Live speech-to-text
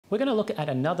We're going to look at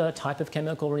another type of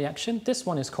chemical reaction. This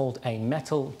one is called a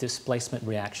metal displacement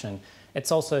reaction.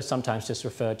 It's also sometimes just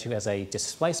referred to as a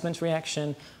displacement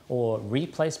reaction or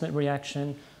replacement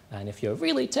reaction. And if you're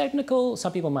really technical,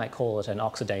 some people might call it an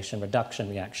oxidation reduction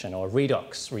reaction or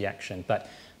redox reaction. But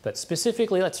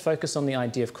specifically, let's focus on the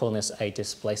idea of calling this a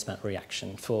displacement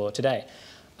reaction for today.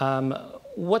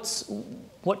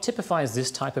 What typifies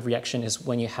this type of reaction is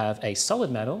when you have a solid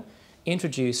metal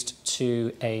introduced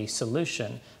to a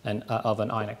solution of an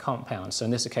ionic compound. So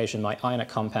in this occasion, my ionic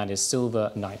compound is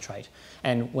silver nitrate.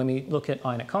 And when we look at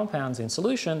ionic compounds in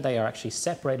solution, they are actually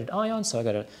separated ions. So I've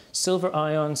got silver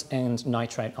ions and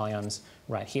nitrate ions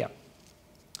right here.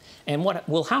 And what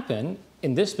will happen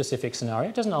in this specific scenario,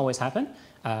 it doesn't always happen,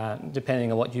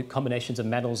 depending on what combinations of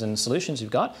metals and solutions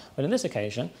you've got. But in this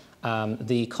occasion,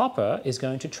 the copper is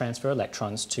going to transfer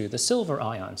electrons to the silver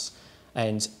ions.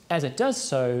 And as it does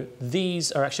so,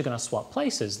 these are actually going to swap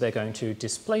places. They're going to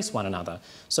displace one another.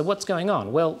 So what's going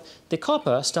on? Well, the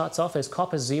copper starts off as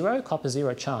copper zero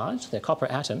charge. They're copper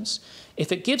atoms.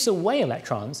 If it gives away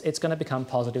electrons, it's going to become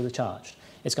positively charged.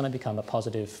 It's going to become a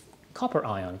positive copper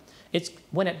ion.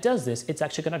 When it does this, it's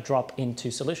actually going to drop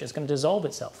into solution. It's going to dissolve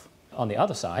itself. On the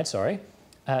other side,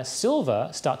 silver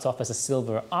starts off as a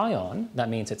silver ion. That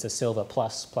means it's a silver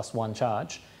plus one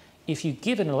charge. If you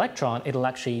give it an electron, it'll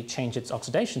actually change its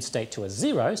oxidation state to a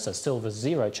zero, so silver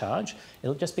zero charge.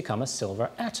 It'll just become a silver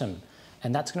atom.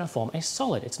 And that's going to form a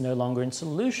solid. It's no longer in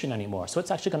solution anymore. So it's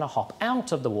actually going to hop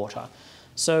out of the water.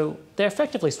 So they're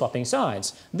effectively swapping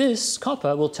sides. This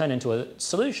copper will turn into a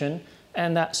solution,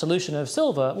 and that solution of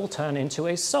silver will turn into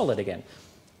a solid again.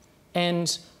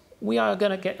 And we are going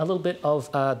to get a little bit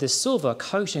of this silver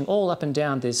coating all up and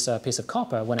down this piece of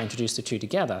copper when I introduce the two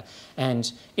together.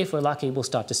 And if we're lucky, we'll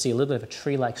start to see a little bit of a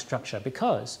tree-like structure,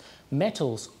 because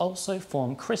metals also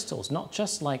form crystals, not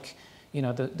just like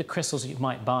the crystals you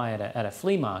might buy at a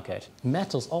flea market.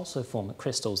 Metals also form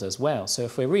crystals as well. So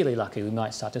if we're really lucky, we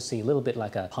might start to see a little bit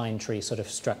like a pine tree sort of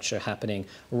structure happening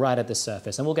right at the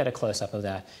surface. And we'll get a close-up of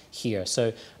that here.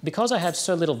 So because I have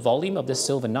so little volume of this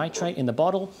silver nitrate in the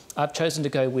bottle, I've chosen to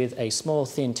go with a small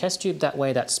thin test tube. That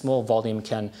way that small volume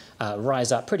can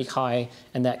rise up pretty high,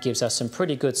 and that gives us some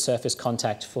pretty good surface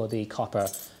contact for the copper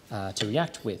to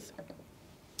react with.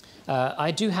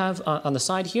 I do have on the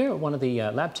side here, one of the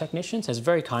lab technicians has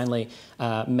very kindly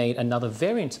made another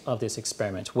variant of this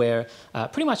experiment where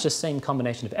pretty much the same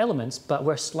combination of elements, but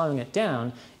we're slowing it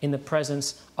down in the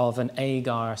presence of an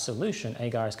agar solution.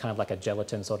 Agar is kind of like a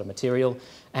gelatin sort of material,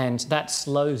 and that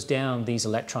slows down these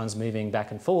electrons moving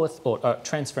back and forth, or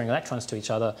transferring electrons to each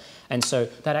other. And so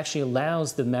that actually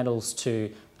allows the metals to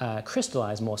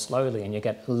crystallize more slowly, and you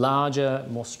get larger,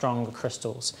 more stronger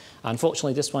crystals.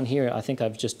 Unfortunately, this one here, I think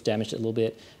I've just damaged it a little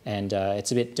bit, and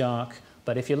it's a bit dark.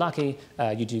 But if you're lucky,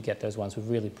 you do get those ones with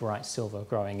really bright silver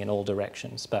growing in all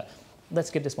directions. But let's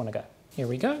give this one a go. Here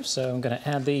we go. So I'm going to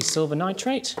add the silver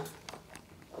nitrate.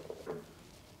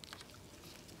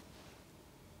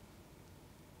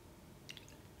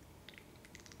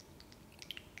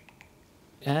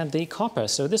 And the copper.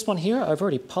 So this one here, I've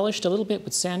already polished a little bit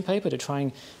with sandpaper to try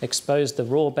and expose the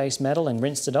raw base metal and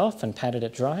rinsed it off and patted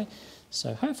it dry.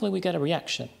 So hopefully we get a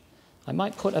reaction. I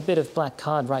might put a bit of black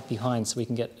card right behind so we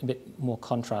can get a bit more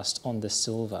contrast on the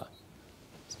silver.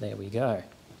 So there we go.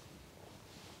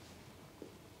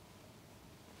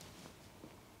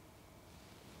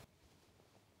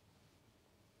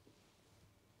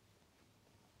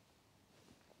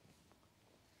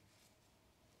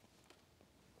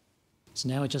 So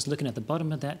now we're just looking at the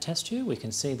bottom of that test tube. We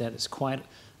can see that it's quite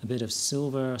a bit of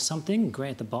silver something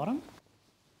grey at the bottom.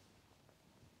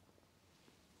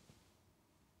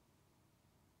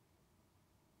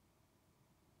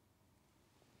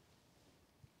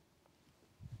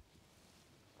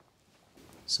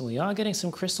 So we are getting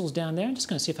some crystals down there. I'm just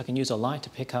going to see if I can use a light to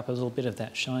pick up a little bit of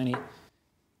that shiny.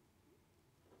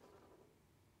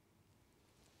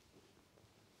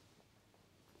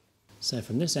 So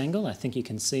from this angle, I think you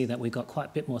can see that we've got quite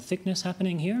a bit more thickness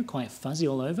happening here, quite fuzzy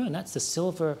all over, and that's the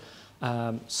silver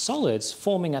solids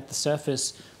forming at the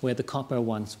surface where the copper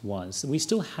once was. We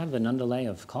still have an underlay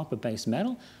of copper-based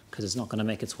metal because it's not going to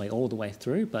make its way all the way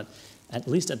through, but at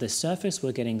least at the surface,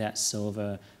 we're getting that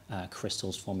silver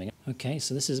crystals forming. Okay,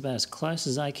 so this is about as close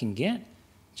as I can get.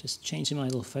 Just changing my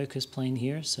little focus plane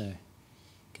here so you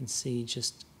can see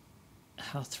just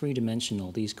how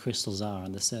three-dimensional these crystals are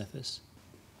on the surface.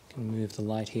 Can move the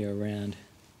light here around.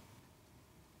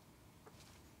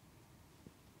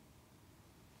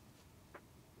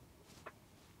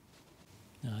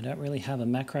 Now, I don't really have a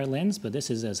macro lens, but this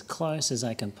is as close as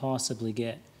I can possibly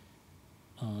get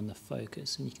on the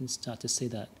focus, and you can start to see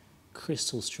that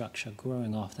crystal structure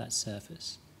growing off that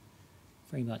surface.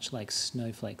 Very much like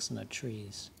snowflakes on the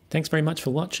trees. Thanks very much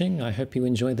for watching. I hope you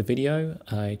enjoyed the video.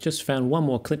 I just found one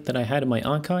more clip that I had in my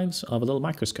archives of a little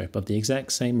microscope of the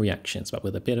exact same reactions, but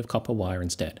with a bit of copper wire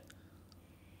instead.